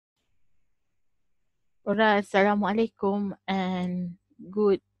Alright, Assalamualaikum and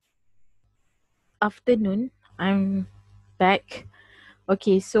good afternoon. I'm back.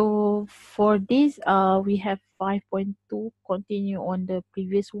 Okay, so for this, we have 5.2, continue on the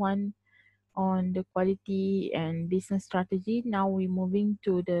previous one on the quality and business strategy. Now we're moving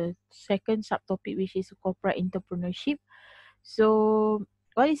to the second subtopic, which is corporate entrepreneurship. So,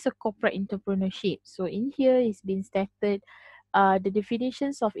 what is a corporate entrepreneurship? So, in here it's been stated the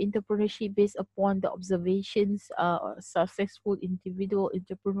definitions of entrepreneurship based upon the observations successful individual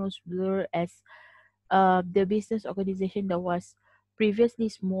entrepreneurs blur as the business organization that was previously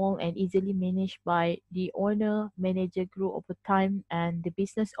small and easily managed by the owner manager grew over time and the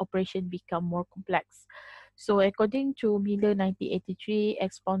business operation become more complex. So according to Miller 1983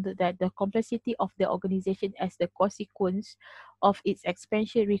 expounded that the complexity of the organization as the consequence of its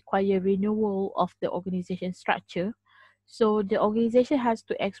expansion require renewal of the organization structure. So the organization has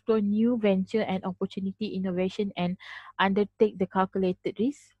to explore new venture and opportunity innovation and undertake the calculated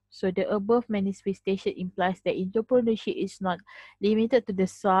risk. So the above manifestation implies that entrepreneurship is not limited to the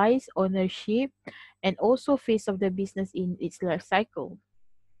size, ownership, and also phase of the business in its life cycle.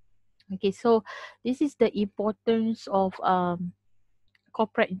 Okay, so this is the importance of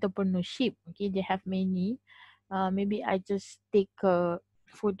corporate entrepreneurship. Okay, they have many. Maybe I just take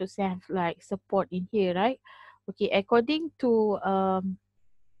photos that have like support in here, right? Okay, according to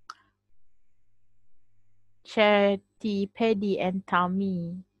Charity Petty and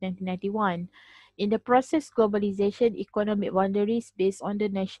Tami, 1991. In the process globalization, economic boundaries based on the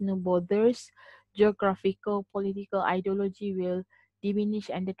national borders, geographical, political ideology will diminish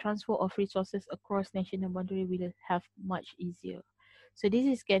and the transfer of resources across national boundary will have much easier. So this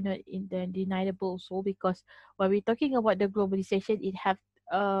is cannot deniable also because when we're talking about the globalization, it have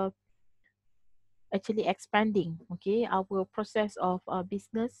uh actually expanding, okay, our process of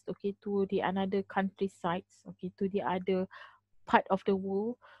business, okay, to the another country sites, okay, to the other part of the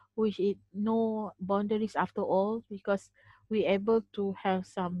world, which is no boundaries after all, because we able to have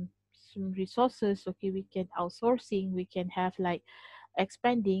some resources, okay, we can outsourcing, we can have like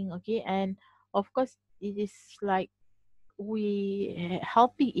expanding, okay, and of course it is like we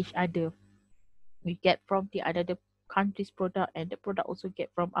helping each other, we get from the other country's product and the product also get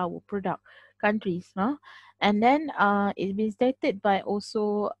from our product countries, huh? And then it's been stated by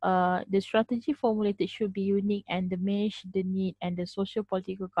also the strategy formulated should be unique and the match the need and the social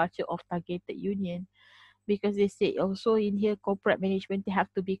political culture of targeted union, because they say also in here corporate management they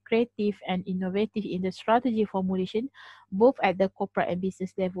have to be creative and innovative in the strategy formulation both at the corporate and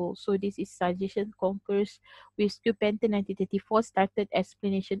business level. So this is suggestion concurs with Stupenter 1934 started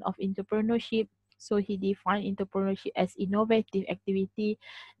explanation of entrepreneurship. So he defined entrepreneurship as innovative activity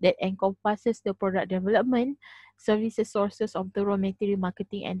that encompasses the product development, services, sources of the raw material,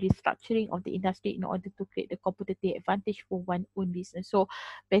 marketing, and restructuring of the industry in order to create the competitive advantage for one own business. So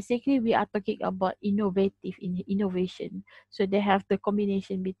basically we are talking about innovative in innovation, so they have the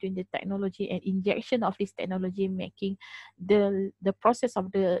combination between the technology and injection of this technology, making the process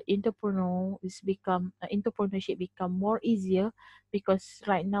of the entrepreneur is become entrepreneurship become more easier, because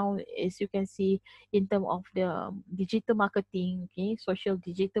right now as you can see in terms of the digital marketing, okay, social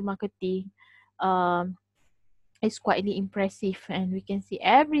digital marketing, um is quietly impressive, and we can see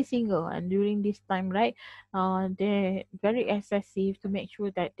every single and during this time, right, they're very excessive to make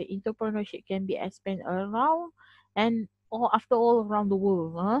sure that the entrepreneurship can be expanded around and all after all around the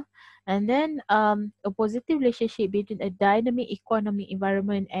world, huh? And then a positive relationship between a dynamic economic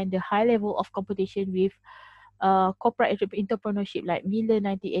environment and the high level of competition with corporate entrepreneurship like Miller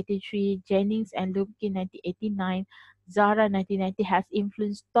 1983, Jennings and Lumpkin 1989, Zara 1990 has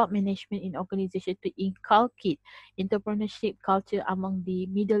influenced top management in organization to inculcate entrepreneurship culture among the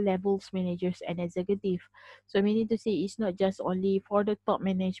middle levels managers and executive. So meaning to say it's not just only for the top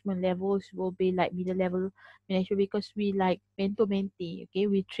management levels will be like middle level manager, because we like mentor mentee, okay,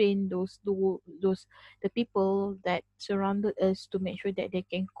 we train those the people that surrounded us to make sure that they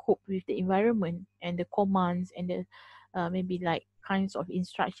can cope with the environment and the commands and the maybe like kinds of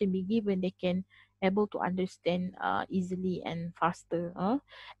instruction be given, they can able to understand easily and faster,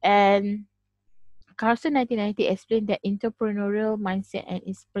 and Carlson 1990 explained that entrepreneurial mindset and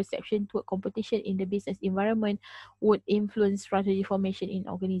its perception toward competition in the business environment would influence strategy formation in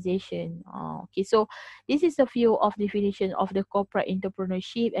organization. Okay, so this is a few of definition of the corporate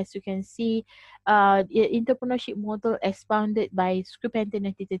entrepreneurship. As you can see, the entrepreneurship model expounded by Scripenter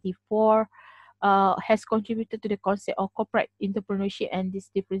 1934 has contributed to the concept of corporate entrepreneurship, and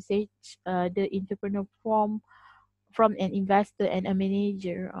this differentiates the entrepreneur from from an investor and a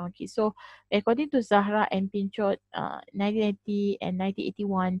manager. Okay, so according to Zahra and Pinchot, 1990 and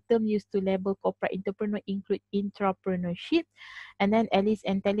 1981, term used to label corporate entrepreneur include intrapreneurship, and then Alice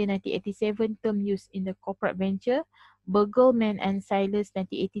and Taylor 1987, term used in the corporate venture. Bergelman and Silas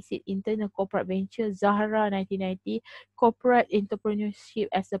 1986, internal corporate venture. Zahra 1990, corporate entrepreneurship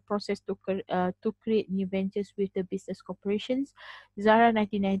as a process to create new ventures with the business corporations. Zara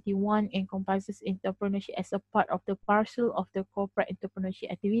 1991 encompasses entrepreneurship as a part of the parcel of the corporate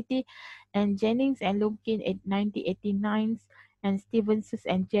entrepreneurship activity, and Jennings and Lumpkin in 1989, and Stevensons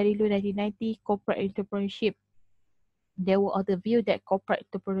and Jerry Lou 1990, corporate entrepreneurship. They were of the view that corporate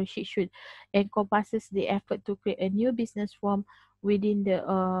entrepreneurship should encompasses the effort to create a new business form within the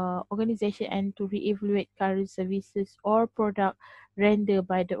organization and to re-evaluate current services or product rendered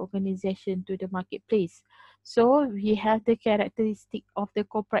by the organization to the marketplace. So we have the characteristic of the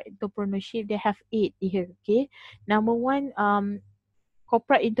corporate entrepreneurship. They have 8 here. Okay, number one,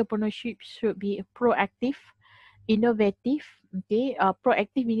 corporate entrepreneurship should be proactive, innovative. Okay,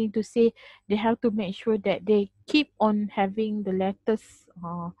 proactive meaning to say they have to make sure that they keep on having the latest.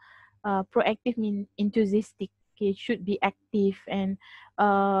 Proactive mean enthusiastic. Okay, should be active and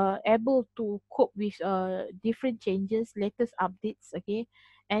able to cope with different changes, latest updates. Okay,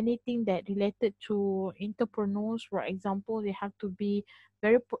 anything that related to entrepreneurs, for example, they have to be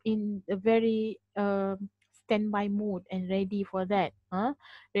in a very standby mode and ready for that.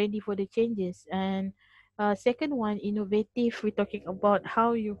 Ready for the changes. And second one, innovative. We're talking about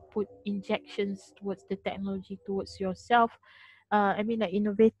how you put injections towards the technology towards yourself. I mean, like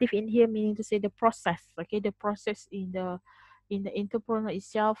innovative in here meaning to say the process. Okay, the process in the entrepreneur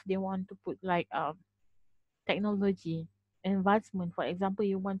itself, they want to put like technology advancement. For example,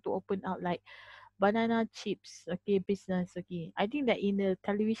 you want to open out like banana chips, okay, business. Okay, I think that in the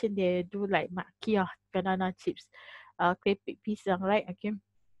television they do like makia banana chips, keripik pisang, right? Okay,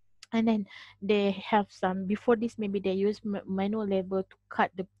 and then they have some before this, maybe they use manual labor to cut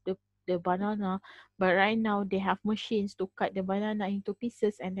the banana, but right now they have machines to cut the banana into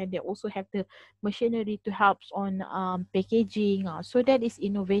pieces, and then they also have the machinery to help on packaging, so that is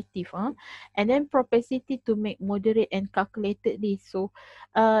innovative. And then propensity to make moderate and calculated risk. So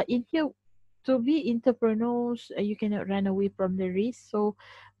in here, to be entrepreneurs, you cannot run away from the risk. So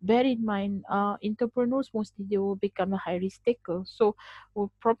bear in mind, entrepreneurs mostly they will become a high risk taker. So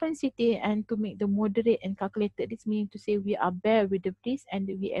propensity and to make the moderate and calculated risk, meaning to say we are bear with the risk and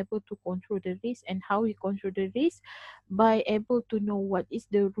we able to control the risk. And how we control the risk? By able to know what is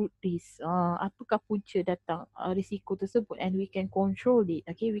the root risk, apakah punca datang risiko tersebut, and we can control it.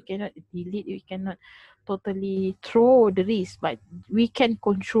 Okay, we cannot delete, we cannot totally throw the risk, but we can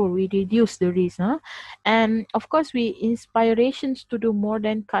control, we reduce the risk. And of course, we inspirations to do more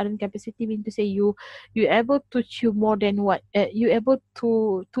than current capacity, mean to say you able to chew more than what you able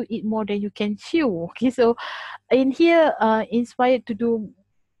to eat more than you can chew. Okay, so in here, inspired to do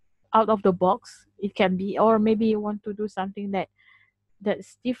out of the box, it can be, or maybe you want to do something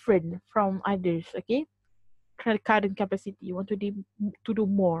that's different from others. Okay, current capacity, you want to do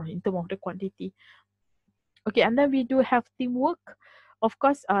more in terms of the quantity. Okay, and then we do have teamwork. Of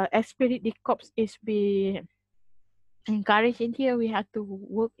course, spirit the corps is be encouraged in here. We have to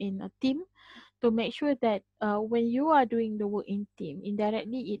work in a team to make sure that when you are doing the work in team,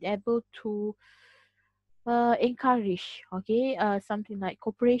 indirectly it able to encourage, okay, something like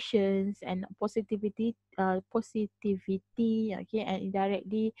cooperations and positivity, okay, and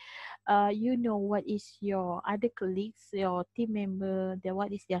indirectly you know what is your other colleagues, your team member,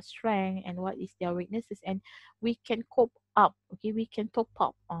 what is their strength and what is their weaknesses, and we can cope up. Okay, we can top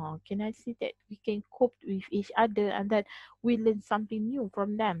up. Can I see that we can cope with each other, and that we learn something new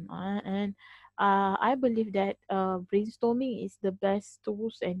from them. And I believe that brainstorming is the best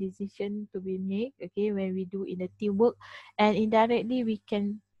tools and decision to be made. Okay, when we do in a teamwork, and indirectly we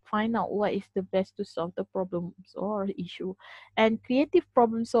can find out what is the best to solve the problems or issue. And creative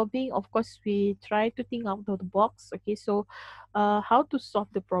problem solving, of course, we try to think out of the box. Okay, so how to solve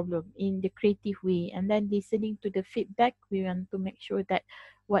the problem in the creative way, and then listening to the feedback, we want to make sure that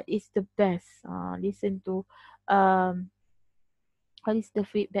what is the best, listen to um what is the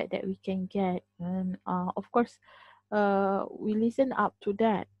feedback that we can get, and of course we listen up to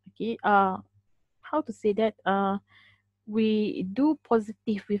that. Okay, how to say that, we do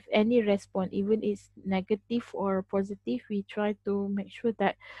positive with any response, even it's negative or positive. We try to make sure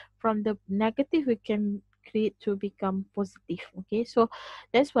that from the negative we can create to become positive. Okay, so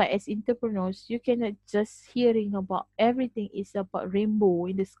that's why as entrepreneurs you cannot just hearing about everything is about rainbow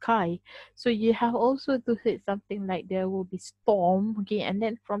in the sky. So you have also to say something like there will be storm, okay, and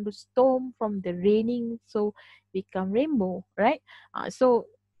then from the storm, from the raining, so become rainbow, right? So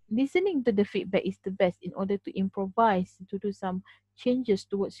listening to the feedback is the best in order to improvise to do some changes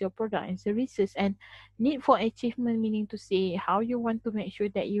towards your product and services. And need for achievement meaning to say how you want to make sure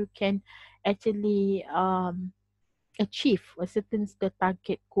that you can actually achieve a certain the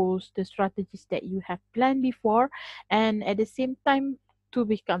target goals, the strategies that you have planned before, and at the same time to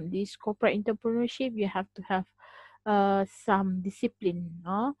become this corporate entrepreneurship, you have to have some discipline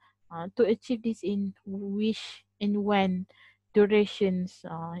to achieve this in which and when durations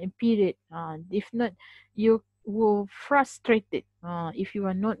and period. If not, you will frustrated if you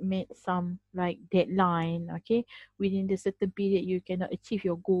are not made some like deadline, okay, within the certain period you cannot achieve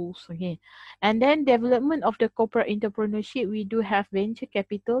your goals, okay. And then development of the corporate entrepreneurship, we do have venture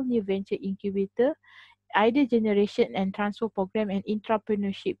capital, new venture incubator, idea generation and transfer program, and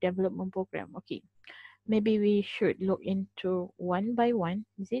entrepreneurship development program. Okay, maybe we should look into one by one.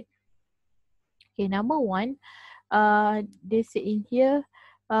 Is it? Okay, number one, they say in here,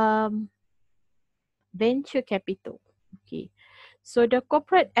 um, venture capital. Okay. So the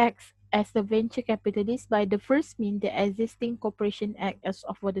corporate acts as a venture capitalist by the first mean the existing corporation act as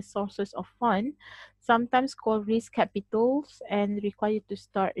of for the sources of fund, sometimes called risk capitals and required to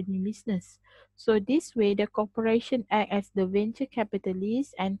start a new business. So this way the corporation act as the venture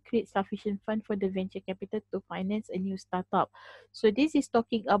capitalist and create sufficient fund for the venture capital to finance a new startup. So this is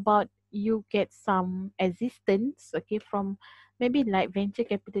talking about you get some assistance, okay, from maybe like venture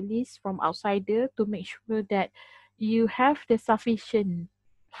capitalists from outsider to make sure that you have the sufficient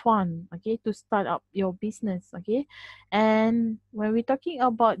fund, okay, to start up your business, okay. And when we're talking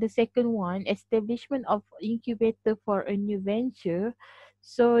about the second one, establishment of incubator for a new venture,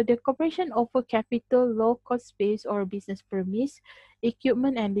 so the corporation offer capital, low cost space or business premise,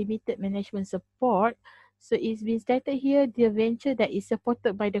 equipment and limited management support. So it's been stated here the venture that is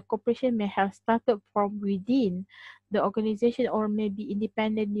supported by the corporation may have started from within the organization or maybe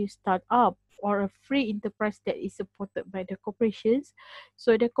independent new startup or a free enterprise that is supported by the corporations.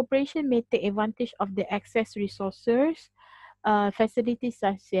 So the corporation may take advantage of the excess resources, facilities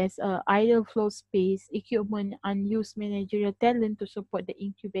such as idle flow space, equipment, unused managerial talent to support the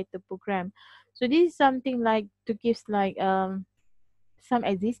incubator program. So this is something like to give like some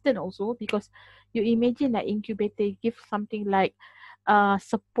existence also, because you imagine that incubator give something like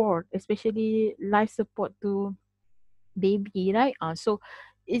support, especially life support to baby, right? So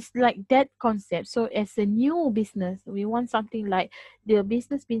it's like that concept. So as a new business, we want something like the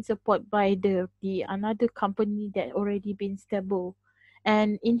business being supported by the another company that already been stable.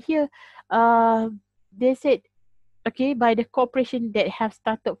 And in here, uh, they said okay by the corporation that have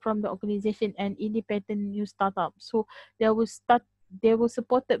started from the organization and independent new startup. So they will start they were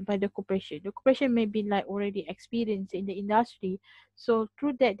supported by the corporation. The corporation may be like already experienced in the industry, so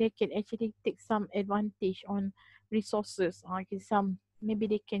through that they can actually take some advantage on resources, like some maybe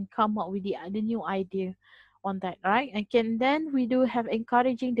they can come up with the new idea on that, right? And can then we do have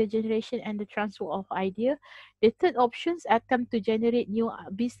encouraging the generation and the transfer of idea. The third options attempt to generate new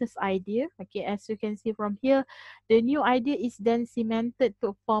business idea. Okay, as you can see from here, the new idea is then cemented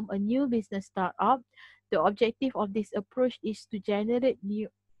to form a new business startup. The objective of this approach is to generate new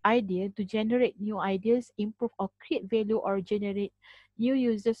ideas, improve or create value or generate new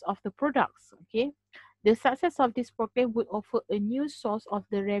users of the products. Okay. The success of this program would offer a new source of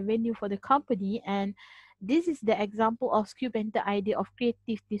the revenue for the company, and this is the example of scuba idea of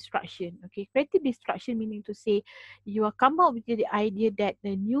creative destruction. Okay, creative destruction meaning to say you are come up with the idea that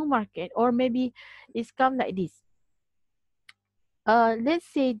the new market or maybe it's come like this. Let's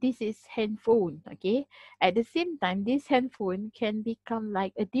say this is handphone, okay. At the same time this handphone can become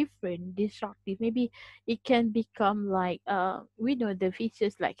like a different destructive, maybe it can become like we know the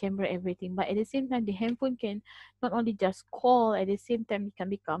features like camera everything, but at the same time the handphone can not only just call, at the same time it can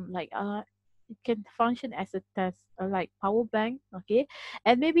become like it can function as a test like power bank, okay.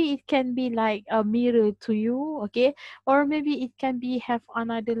 And maybe it can be like a mirror to you, okay. Or maybe it can be have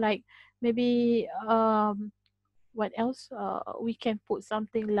another like maybe what else we can put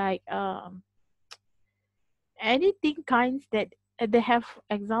something like anything kinds that they have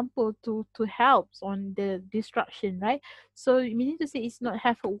example to helps on the destruction, right? So meaning to say it's not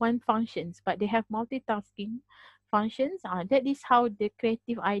have one functions but they have multitasking functions. That is how the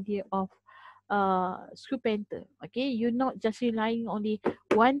creative idea of scoop enter, okay. You're not just relying only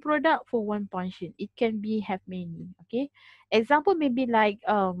one product for one function, it can be have many, okay. Example maybe like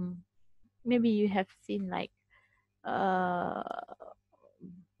maybe you have seen like uh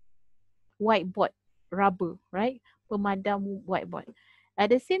whiteboard rubber, right? Pemadam whiteboard. At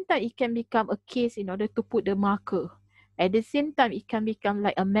the same time, it can become a case in order to put the marker. At the same time, it can become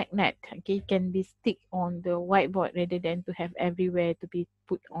like a magnet. Okay, it can be stick on the whiteboard rather than to have everywhere to be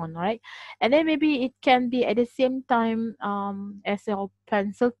put on, right? And then maybe it can be at the same time as a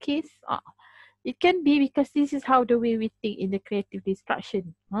pencil case. It can be because this is how the way we think in the creative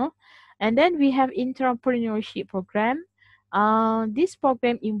destruction. Huh? And then we have entrepreneurship program. This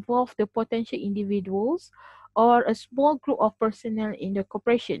program involves the potential individuals or a small group of personnel in the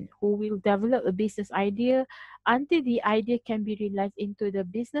corporation who will develop a business idea until the idea can be realized into the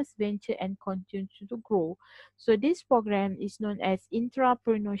business venture and continue to grow. So this program is known as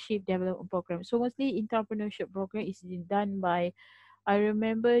entrepreneurship development program. So mostly entrepreneurship program is done by, I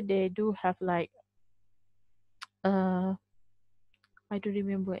remember they do have like uh I don't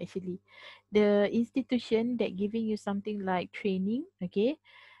remember actually. The institution that giving you something like training, okay?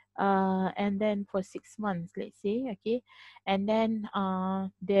 And then for 6 months, let's say, okay, and then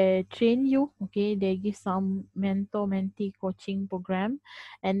they train you, okay, they give some mentor mentee coaching program,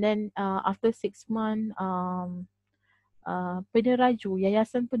 and then after 6 months, peneraju,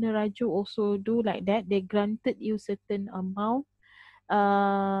 yayasan peneraju also do like that. They granted you certain amount,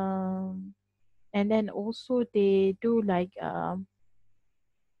 and then also they do like um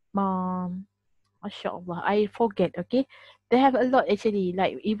Masya Allah, I forget, okay. They have a lot actually,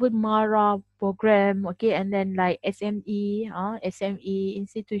 like even Mara program, okay, and then like SME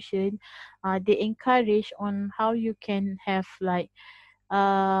institution, they encourage on how you can have like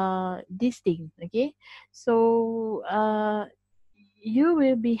this thing, okay. So you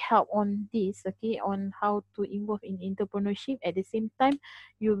will be help on this, okay, on how to involve in entrepreneurship. At the same time,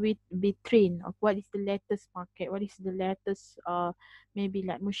 you will be trained of what is the latest market, what is the latest maybe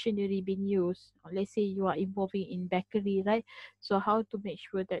like machinery being used. Let's say you are involving in bakery, right? So how to make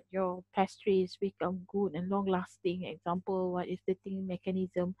sure that your pastries become good and long lasting. Example, what is the thing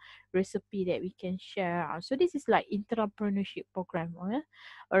mechanism recipe that we can share. So this is like entrepreneurship program.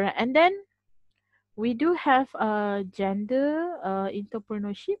 All right, and then we do have gender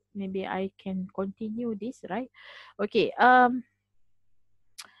entrepreneurship. Maybe I can continue this, right? Okay.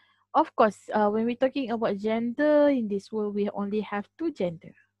 Of course, when we're talking about gender in this world, we only have two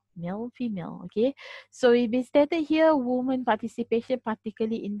gender, male, female. Okay, so it been stated here, women participation,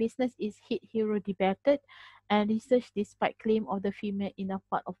 particularly in business, is hit hero debated, and research despite claim of the female in a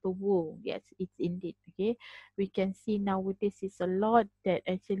part of the world. Yes, it's indeed okay. We can see nowadays is a lot that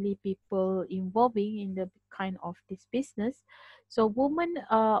actually people involving in the kind of this business. So women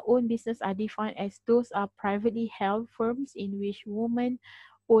own business are defined as those are privately held firms in which women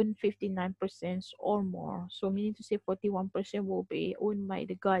own 59% or more. So meaning to say 41% will be owned by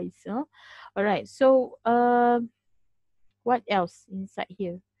the guys. Huh? All right. So what else inside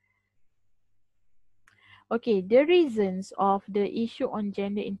here? Okay, the reasons of the issue on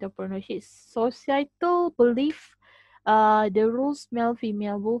gender entrepreneurship, societal belief, the rules male,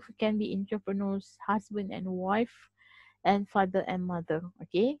 female, both can be entrepreneurs, husband and wife, and father and mother.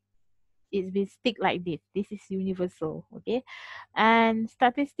 Okay, it's been stick like this. This is universal. Okay, and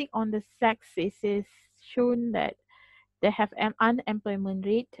statistic on the sexes is shown that they have an unemployment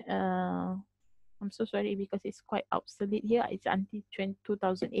rate. I'm so sorry because it's quite obsolete here. It's until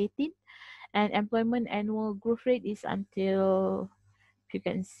 2018, and employment annual growth rate is until, if you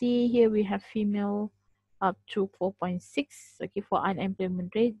can see here, we have female up to 4.6, okay, for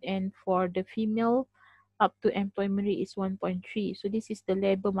unemployment rate, and for the female up to employment rate is 1.3. So this is the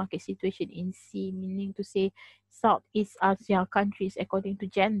labor market situation in C, meaning to say Southeast Asia countries according to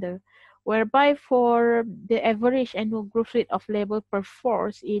gender, whereby for the average annual growth rate of labor per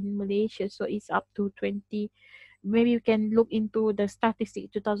force in Malaysia, so it's up to 20. Maybe you can look into the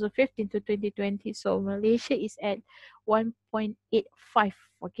statistic 2015 to 2020. So Malaysia is at 1.85,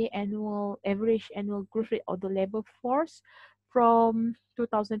 okay, annual average annual growth rate of the labor force. From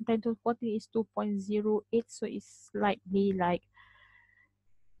 2010 to 14 is 2.08, so it's slightly like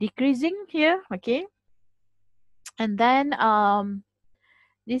decreasing here, okay. And then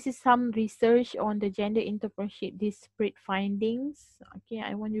this is some research on the gender entrepreneurship disparate findings. Okay,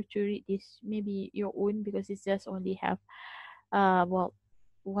 I want you to read this maybe your own because it's just only have well,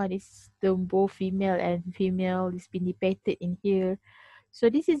 what is the both female and female is been debated in here. So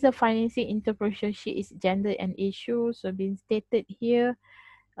this is the financing entrepreneurship is gender and issue. So being stated here.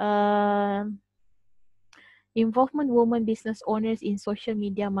 Involvement women business owners in social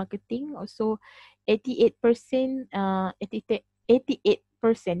media marketing. Also 88%,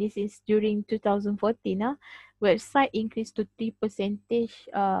 88%, this is during 2014, website increased to 3 percentage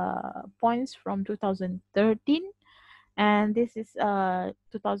points from 2013. And this is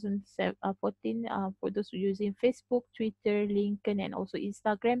 2014 for those using Facebook, Twitter, LinkedIn, and also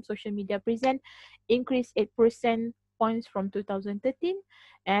Instagram. Social media present increased 8% points from 2013.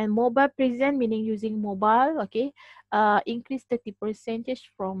 And mobile present, meaning using mobile, okay, increased 30 percentage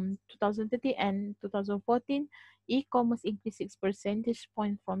from 2013 and 2014. E-commerce increased 6 percentage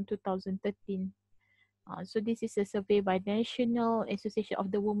point from 2013. So this is a survey by National Association of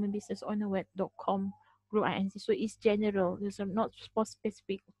the Women Business Owner Web.com group INC. So it's general. It's not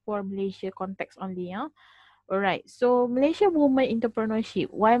specific for Malaysia context only. Yeah. Alright. So Malaysia women entrepreneurship.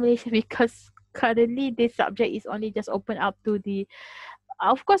 Why Malaysia? Because currently this subject is only just open up to the.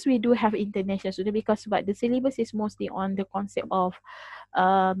 Of course, we do have international students because but the syllabus is mostly on the concept of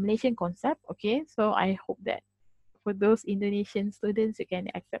Malaysian concept. Okay. So I hope that for those Indonesian students, you can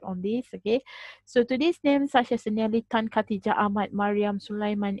accept on this, okay? So today's names such as Nelly Tan, Khatijah Ahmad, Mariam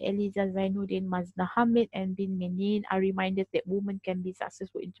Sulaiman, Eliza Zainuddin, Mazna Hamid, and Bin Menin are reminders that women can be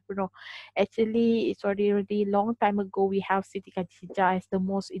successful entrepreneur. Actually, it's already long time ago we have Siti Khatijah as the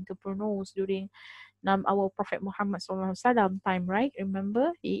most entrepreneurs during our Prophet Muhammad Sallallahu Alaihi Wasallam time, right?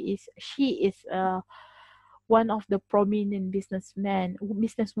 Remember, she is one of the prominent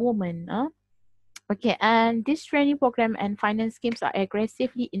businesswoman. Okay, and this training program and finance schemes are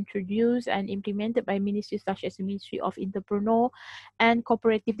aggressively introduced and implemented by ministries such as the Ministry of Entrepreneur and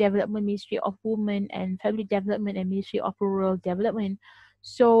Cooperative Development, Ministry of Women and Family Development, and Ministry of Rural Development.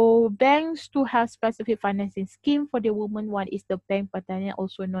 So banks do have specific financing scheme for the women. One is the Bank Pertanian,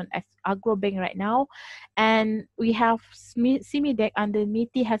 also known as Agro Bank right now. And we have SIMIDEC under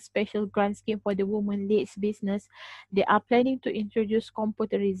MITI has special grant scheme for the women leads business. They are planning to introduce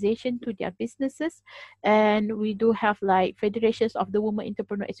computerization to their businesses. And we do have like federations of the Women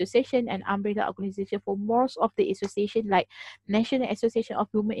Entrepreneur Association and umbrella organization for most of the association like National Association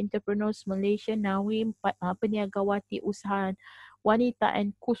of Women Entrepreneurs Malaysia, NAWIM, Peniagawati Usaha Wanita,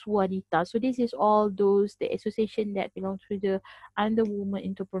 and Kus Wanita. So this is all those the association that belong to the under women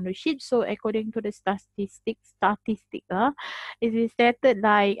entrepreneurship. So according to the statistic, it is stated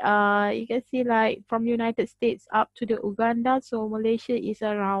like you can see like from United States up to the Uganda. So Malaysia is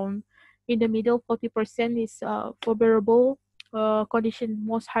around in the middle. 40% is favorable condition,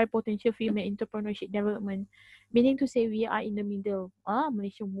 most high potential female entrepreneurship development, meaning to say we are in the middle.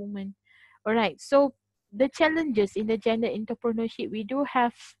 Malaysian women. All right. So the challenges in the gender entrepreneurship, we do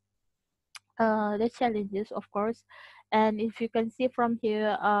have the challenges, of course. And if you can see from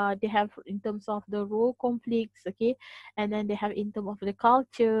here, they have in terms of the role conflicts, okay, and then they have in terms of the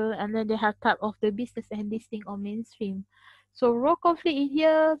culture, and then they have type of the business and listing on mainstream. So role conflict in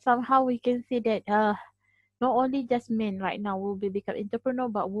here, somehow we can see that not only just men right now will be become entrepreneur,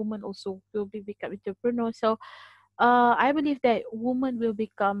 but women also will be become entrepreneur. So I believe that women will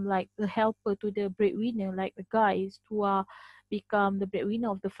become like the helper to the breadwinner, like the guys who are become the breadwinner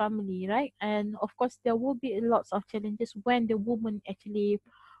of the family, right? And of course, there will be lots of challenges when the woman actually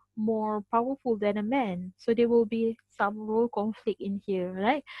more powerful than a man. So there will be some role conflict in here,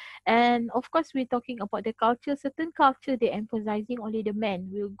 right? And of course, we're talking about the culture. Certain culture they emphasizing only the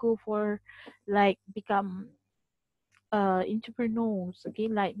men will go for like become entrepreneurs, okay,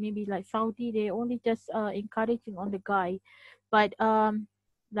 like maybe like Saudi, they only just encouraging on the guy, but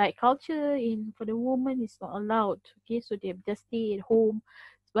like culture in for the woman is not allowed, okay, so they just stay at home.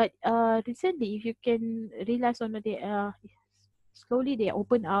 But recently, if you can realize on the slowly they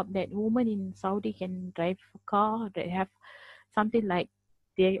open up that women in Saudi can drive a car, they have something like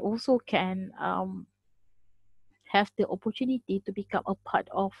they also can have the opportunity to become a part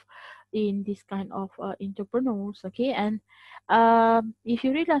of in this kind of entrepreneurs, okay. And if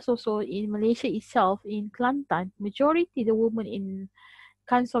you realize also in Malaysia itself, in Kelantan, majority the women in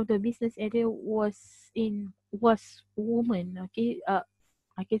kinds of the business area was women, okay.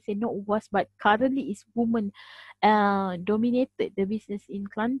 I can say not was, but currently is woman dominated the business in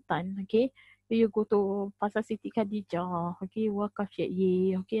Kelantan, okay. You go to Pasar Siti Khadijah, okay, Wakaf Syed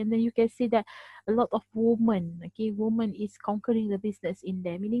Ye, okay, and then you can see that a lot of women, okay, woman is conquering the business in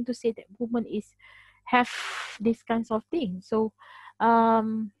there, meaning to say that woman is have these kinds of things. So,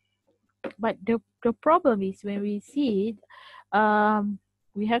 but the problem is when we see it,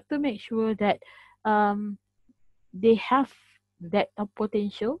 we have to make sure that um they have that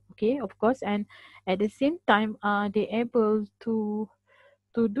potential, okay, of course, and at the same time they able to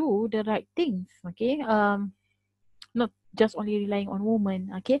do the right things, okay. Not just only relying on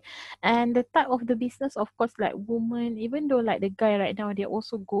women. Okay, and the type of the business, of course, like women, even though like the guy right now, they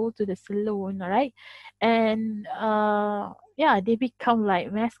also go to the salon, right? And yeah, they become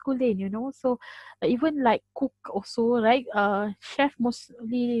like masculine, you know. So even like cook also, right? Chef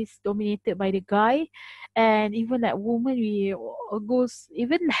mostly is dominated by the guy, and even like woman, we goes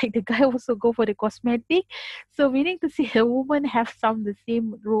even like the guy also go for the cosmetic. So meaning to say, a woman have some the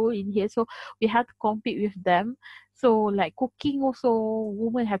same role in here. So we have to compete with them. So like cooking also,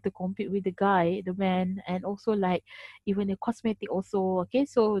 women have to compete with the guy, the man, and also like even the cosmetic also. Okay,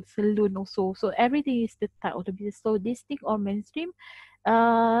 so salon also. So everything is the type of the business. So this thing or mainstream,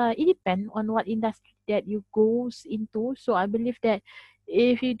 it depends on what industry that you goes into. So I believe that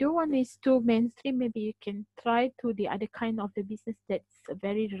if you do want is to mainstream, maybe you can try to the other kind of the business that's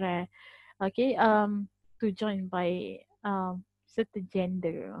very rare. Okay, to join by certain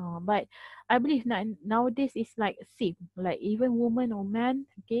gender. But I believe nowadays it's like same, like even woman or man,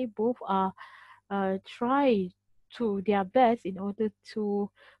 okay, both are try to their best in order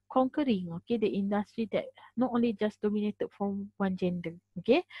to conquering, okay, the industry that not only just dominated from one gender.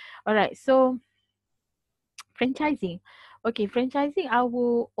 Okay, all right. So franchising. Okay, franchising, I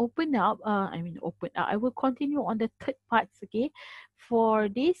will open up, open up. I will continue on the third parts, okay, for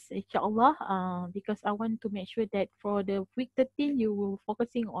this, inshallah, because I want to make sure that for the week 13, you will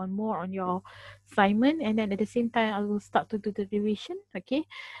focusing on more on your assignment, and then at the same time, I will start to do the revision, okay,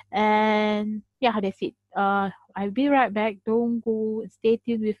 and yeah, that's it. I'll be right back. Don't go, stay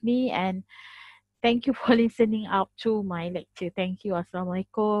tuned with me, and thank you for listening up to my lecture. Thank you.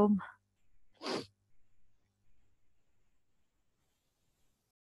 Assalamualaikum.